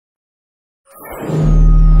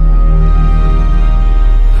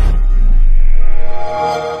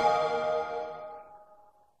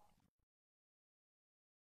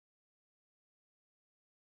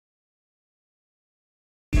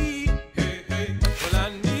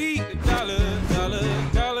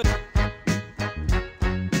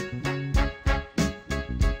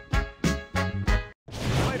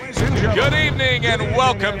Good evening and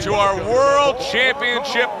welcome to our World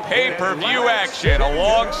Championship pay-per-view action.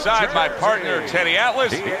 Alongside my partner, Teddy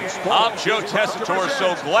Atlas, I'm Joe Tessitore.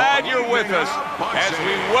 So glad you're with us as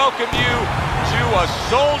we welcome you to a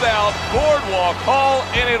sold-out Boardwalk Hall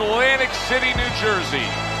in Atlantic City, New Jersey,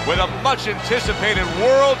 with a much-anticipated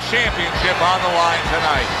World Championship on the line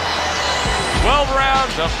tonight. 12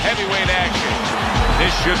 rounds of heavyweight action.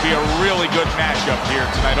 This should be a really good matchup here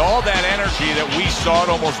tonight. All that energy that we saw, it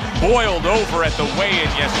almost boiled over at the weigh-in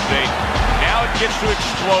yesterday. Now it gets to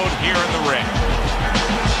explode here in the ring.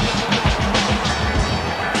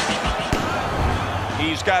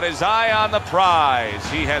 He's got his eye on the prize.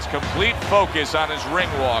 He has complete focus on his ring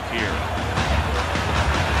walk here.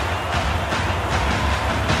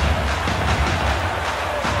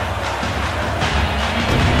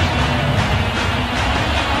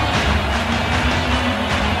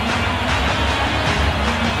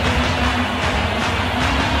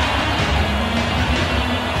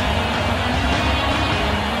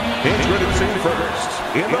 Introducing first,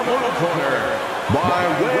 in the blue corner, by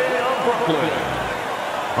way of Brooklyn,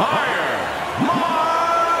 Iron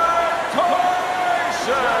Mike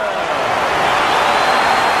Tyson.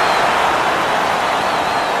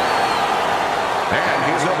 And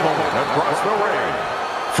his opponent across the ring,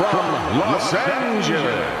 from Los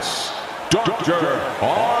Angeles, Dr.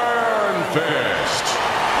 Iron Fist.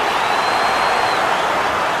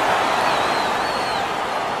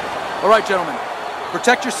 All right, gentlemen.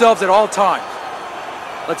 Protect yourselves at all times.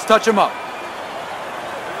 Let's touch them up.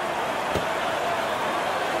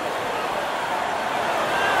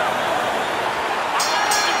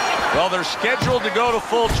 Well, they're scheduled to go to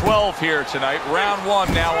full 12 here tonight. Round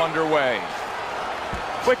one now underway.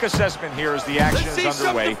 Quick assessment here as the action is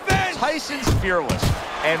underway. Tyson's fearless,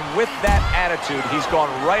 and with that attitude, he's gone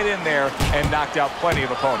right in there and knocked out plenty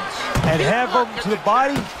of opponents. And half of them to the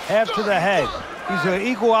body, half to the head. He's an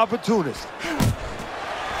equal opportunist.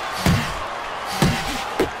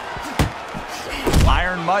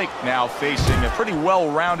 Iron Mike now facing a pretty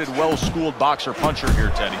well-rounded, well-schooled boxer puncher here,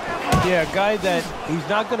 Teddy. Yeah, a guy that he's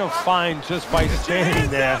not going to find just by standing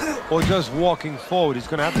there or just walking forward. He's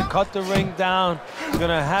going to have to cut the ring down. He's going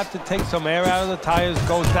to have to take some air out of the tires,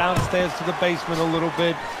 go downstairs to the basement a little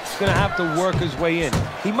bit. He's going to have to work his way in.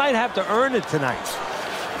 He might have to earn it tonight.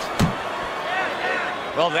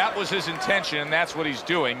 Well, that was his intention, and that's what he's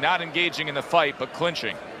doing. Not engaging in the fight, but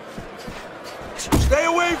clinching. Stay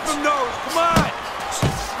away from those. Come on.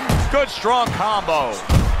 Good, strong combo.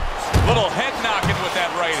 Little head knocking with that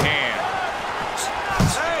right hand.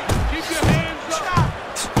 Hey, keep your hands up.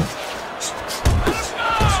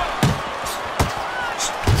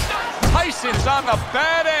 Tyson's on the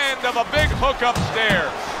bad end of a big hook upstairs.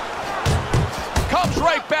 Comes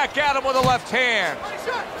right back at him with a left hand.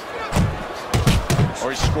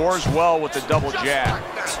 Or he scores well with the double jab.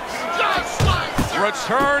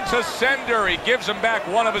 Return to sender. He gives him back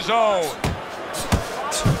one of his own.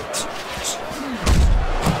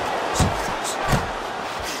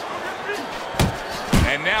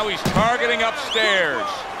 And now he's targeting upstairs.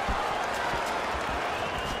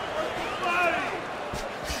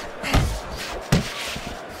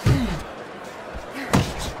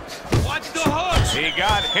 Watch the hook. He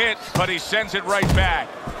got hit, but he sends it right back.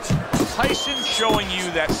 Tyson showing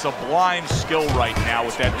you that sublime skill right now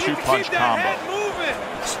with that two-punch combo. Head moving.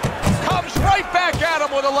 Comes right back at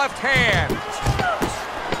him with a left hand.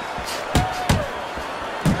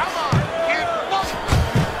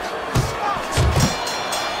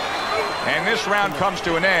 And this round comes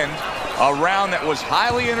to an end. A round that was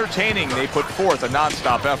highly entertaining. They put forth a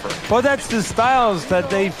non-stop effort. Well, that's the styles that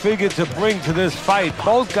they figured to bring to this fight.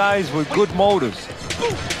 Both guys with good motives.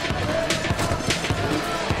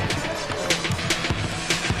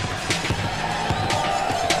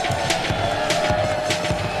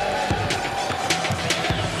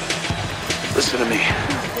 Listen to me.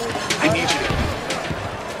 I need you.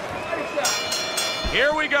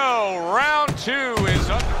 Here we go. Round two is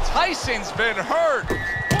up. Tyson's been hurt.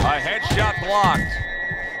 A headshot blocked.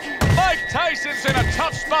 Mike Tyson's in a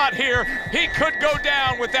tough spot here. He could go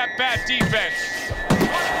down with that bad defense.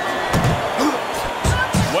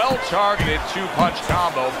 Well-targeted two-punch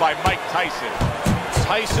combo by Mike Tyson.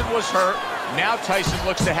 Tyson was hurt. Now Tyson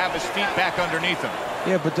looks to have his feet back underneath him.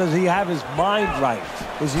 Yeah, but does he have his mind right?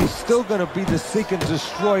 Is he still going to be the seek and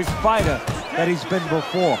destroy fighter that he's been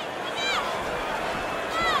before?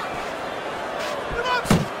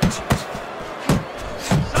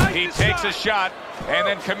 He takes a shot and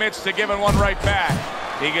then commits to giving one right back.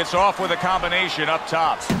 He gets off with a combination up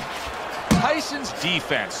top. Tyson's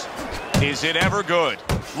defense, is it ever good?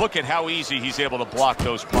 Look at how easy he's able to block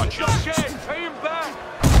those punches. Okay, pay him back.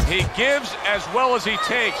 He gives as well as he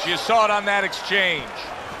takes. You saw it on that exchange.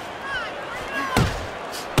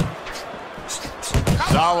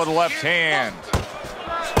 Solid left hand.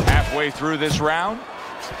 Halfway through this round.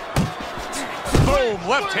 Boom,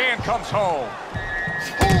 left hand comes home.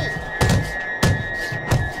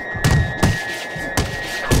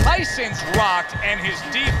 Tyson's rocked, and his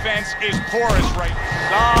defense is porous right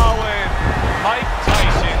now. Solid. Mike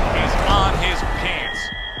Tyson is on his pants.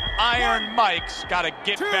 Iron Mike's got to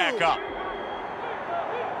get back up.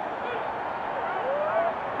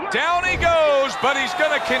 Down he goes, but he's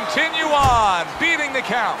going to continue on, beating the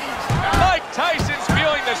count. Mike Tyson's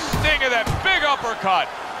feeling the sting of that big uppercut.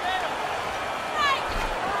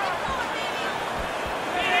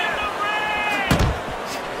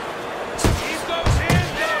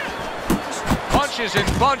 Punches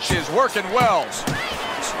and bunches, working well.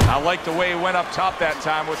 I like the way he went up top that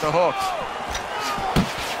time with the hook.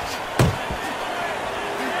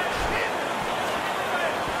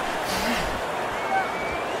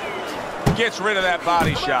 Gets rid of that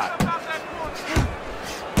body shot.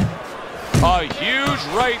 A huge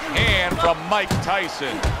right hand from Mike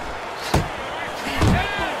Tyson.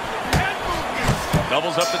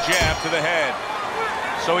 Doubles up the jab to the head.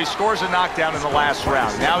 So he scores a knockdown in the last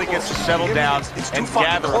round. Now he gets to settle down and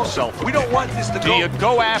gather himself. We don't want this to go. Do you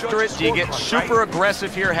go after it? Do you get super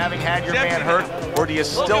aggressive here, having had your man hurt? Or do you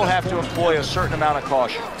still have to employ a certain amount of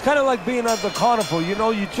caution? It's kind of like being at the carnival. You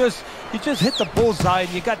know, you just hit the bullseye,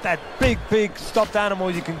 and you got that big stuffed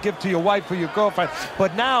animal you can give to your wife or your girlfriend.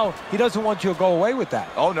 But now he doesn't want you to go away with that.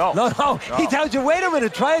 Oh, no. No. He tells you, wait a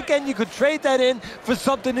minute, try again. You could trade that in for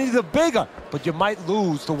something either bigger, but you might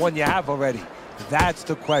lose the one you have already. That's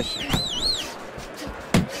the question.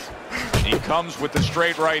 He comes with the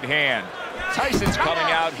straight right hand. Tyson's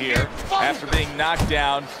coming out here after being knocked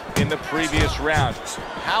down in the previous round.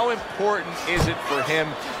 How important is it for him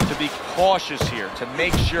to be cautious here, to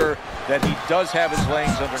make sure that he does have his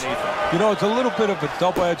legs underneath him? You know, it's a little bit of a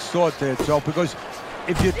double-edged sword there, Joe, because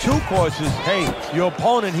if you're too cautious, hey, your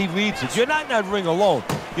opponent, he reads it. You're not in that ring alone,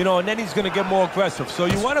 you know, and then he's going to get more aggressive. So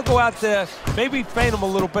you want to go out there, maybe feint him a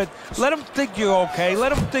little bit. Let him think you're okay.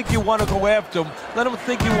 Let him think you want to go after him. Let him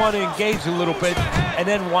think you want to engage a little bit, and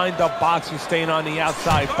then wind up boxing, staying on the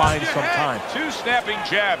outside, buying some time. Two snapping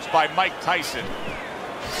jabs by Mike Tyson.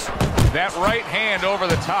 That right hand over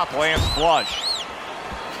the top lands flush.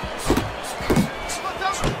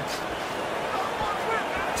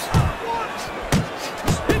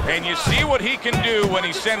 And you see what he can do when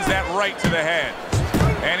he sends that right to the head.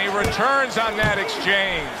 And he returns on that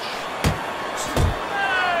exchange.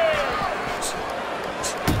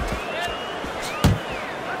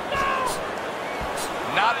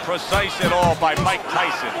 Not precise at all by Mike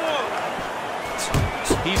Tyson.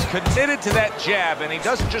 He's committed to that jab, and he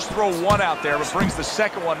doesn't just throw one out there, but brings the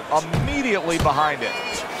second one immediately behind it.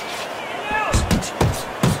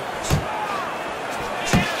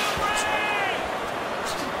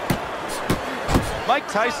 Mike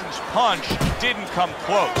Tyson's punch didn't come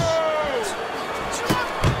close.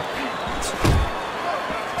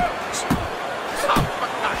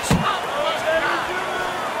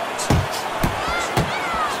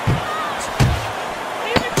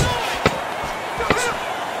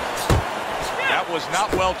 That was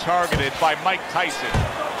not well targeted by Mike Tyson.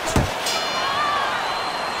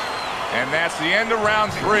 And that's the end of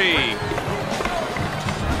round 3.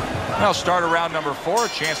 Now start around number 4, a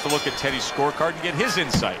chance to look at Teddy's scorecard and get his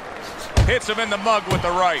insight. Hits him in the mug with the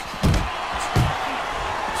right.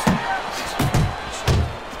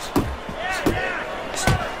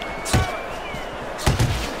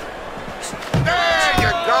 There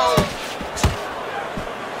you go.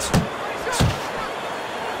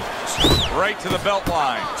 Right to the belt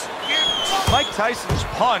line. Mike Tyson's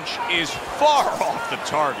punch is far off the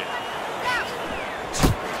target.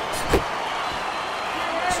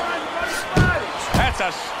 That's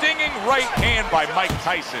a stinging right hand by Mike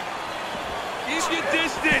Tyson. Keep your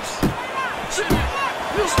distance.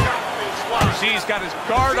 See, he's got his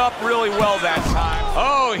guard up really well that time.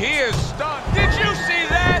 Oh, he is stunned. Did you see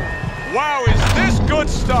that? Wow, is this good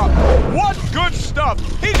stuff? What good stuff?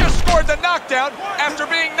 He just scored the knockdown after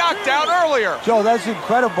being knocked down earlier. Joe, that's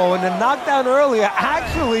incredible. And the knockdown earlier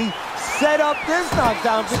actually set up this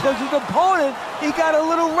knockdown because his opponent, he got a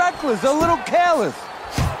little reckless, a little careless.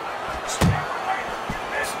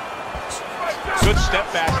 Good step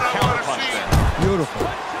back counter punch there. Beautiful.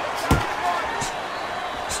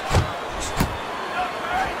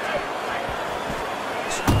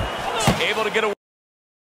 Able to get away.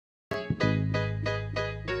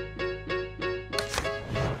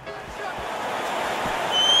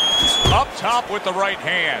 Up top with the right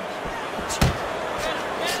hand.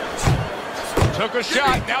 Took a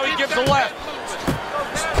shot, now he gives the left.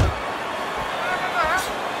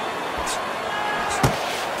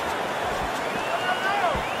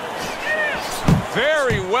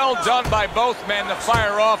 Very well done by both men to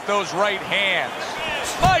fire off those right hands.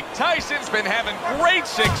 Mike Tyson's been having great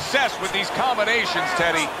success with these combinations,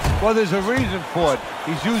 Teddy. Well, there's a reason for it.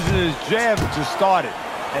 He's using his jab to start it,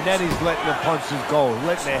 and then he's letting the punches go,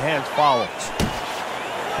 letting the hands follow.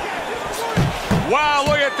 Wow,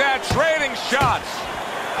 look at that, trading shots.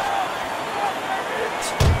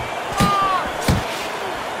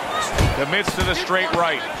 Commits to the straight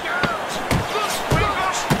right.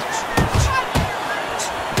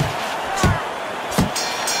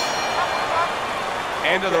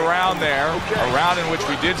 End of the round there, a round in which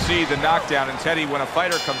we did see the knockdown. And Teddy, when a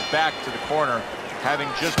fighter comes back to the corner, having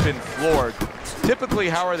just been floored, typically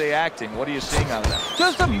how are they acting? What are you seeing out of that?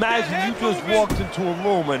 Just imagine you just walked into a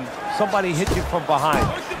room and somebody hit you from behind.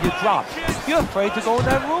 You dropped. You're afraid to go in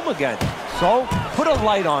that room again. So put a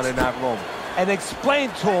light on in that room and explain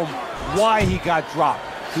to him why he got dropped.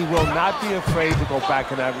 He will not be afraid to go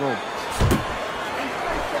back in that room.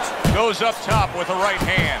 Goes up top with a right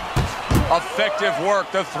hand. Effective work,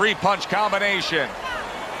 the three-punch combination.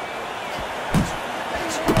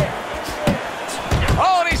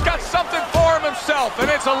 Oh, and he's got something for him himself, and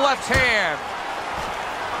it's a left hand.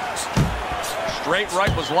 Straight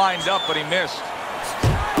right was lined up, but he missed.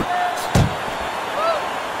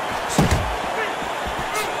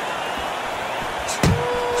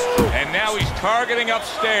 And now he's targeting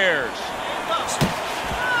upstairs.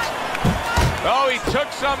 Oh, he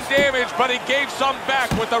took some damage, but he gave some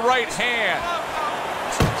back with the right hand.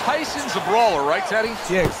 Tyson's a brawler, right, Teddy?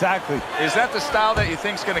 Yeah, exactly. Is that the style that you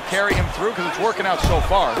think's going to carry him through? Because it's working out so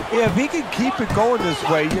far. Yeah, if he can keep it going this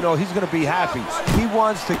way, you know, he's going to be happy. He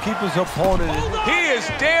wants to keep his opponent. He is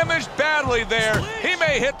damaged badly there. He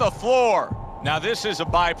may hit the floor. Now, this is a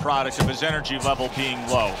byproduct of his energy level being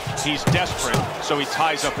low. He's desperate, so he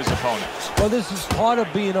ties up his opponent. Well, this is part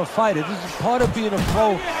of being a fighter. This is part of being a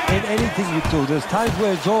pro in anything you do. There's times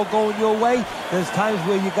where it's all going your way. There's times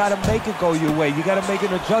where you got to make it go your way. You got to make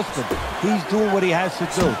an adjustment. He's doing what he has to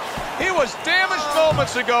do. He was damaged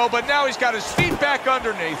moments ago, but now he's got his feet back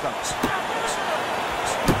underneath him.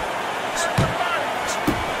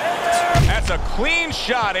 That's a clean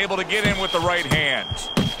shot, able to get in with the right hand.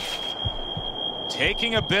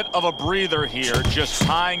 Taking a bit of a breather here, just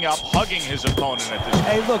tying up, hugging his opponent at this point.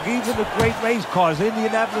 Hey, look, even the great race cars,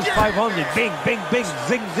 Indianapolis 500, bing, bing, bing,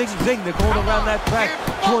 zing, zing, zing. They're going around that track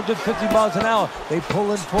 250 miles an hour. They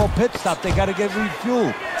pull in for a pit stop. They got to get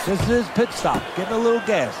refueled. This is pit stop, getting a little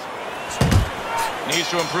gas. Needs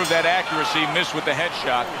to improve that accuracy, missed with the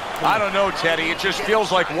headshot. I don't know, Teddy, it just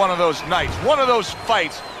feels like one of those nights, one of those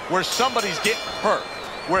fights where somebody's getting hurt,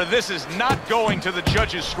 where this is not going to the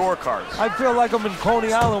judges' scorecards. I feel like I'm in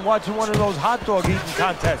Coney Island watching one of those hot dog eating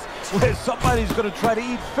contests where somebody's going to try to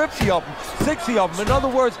eat 50 of them, 60 of them. In other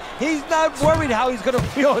words, he's not worried how he's going to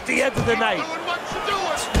feel at the end of the night.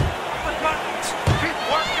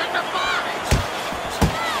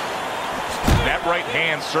 That right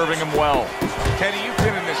hand serving him well. Teddy, you've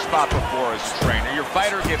been in this spot before as a trainer. Your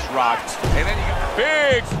fighter gets rocked, and then you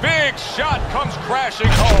get big shot comes crashing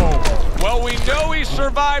home. Well, we know he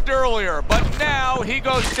survived earlier, but now he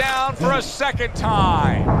goes down for a second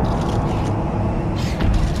time.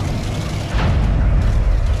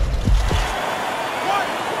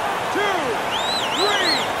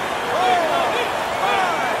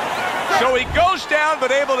 So he goes down,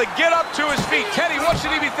 but able to get up to his feet. Teddy, what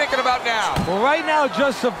should he be thinking about now? Well, right now,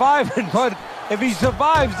 just surviving, but if he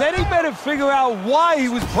survives, then he better figure out why he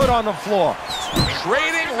was put on the floor.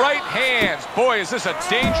 Trading right hands. Boy, is this a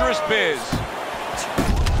dangerous biz.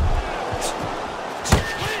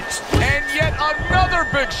 And yet another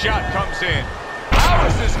big shot comes in. How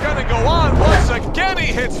is this going to go on? Once again, he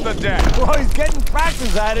hits the deck. Well, he's getting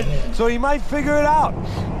practice at it, so he might figure it out.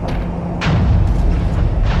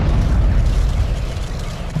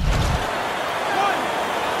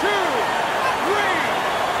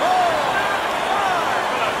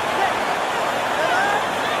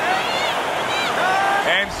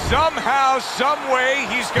 Somehow, some way,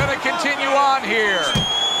 he's going to continue on here.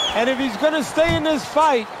 And if he's going to stay in this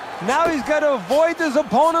fight, Now he's got to avoid his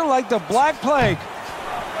opponent like the Black Plague.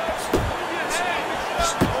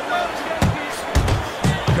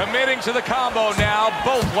 Committing to the combo now,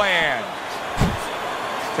 both land.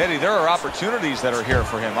 Teddy, there are opportunities that are here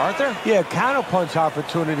for him, aren't there? Yeah, counterpunch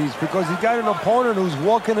opportunities, because he got an opponent who's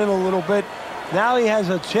walking in a little bit. Now he has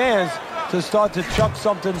a chance to start to chuck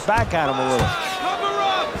something back at him a little.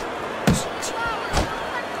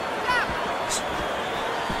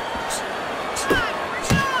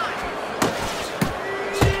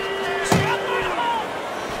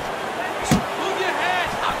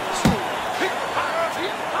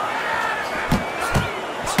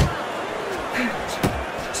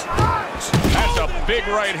 Big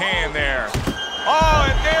right hand there. Oh,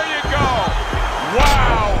 and there you go.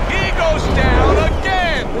 Wow, he goes down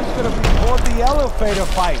again. This is going to be called the elevator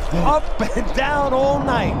fight. Up and down all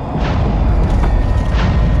night.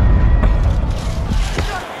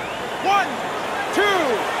 1, 2, 3,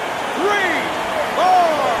 4,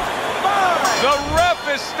 5. The ref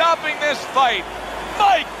is stopping this fight.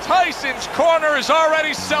 Mike Tyson's corner is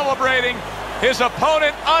already celebrating. His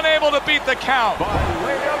opponent unable to beat the count. By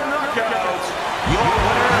way of knockout, your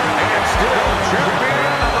winner and still champion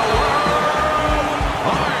of the world,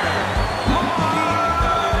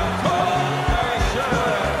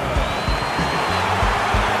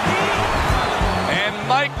 and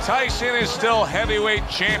Mike Tyson is still heavyweight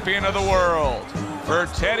champion of the world. For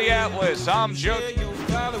Teddy Atlas, I'm Joe.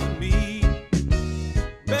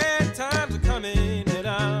 Bad times are coming and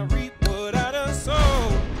I reap what I done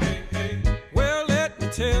sow. Well, let me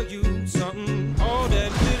tell you.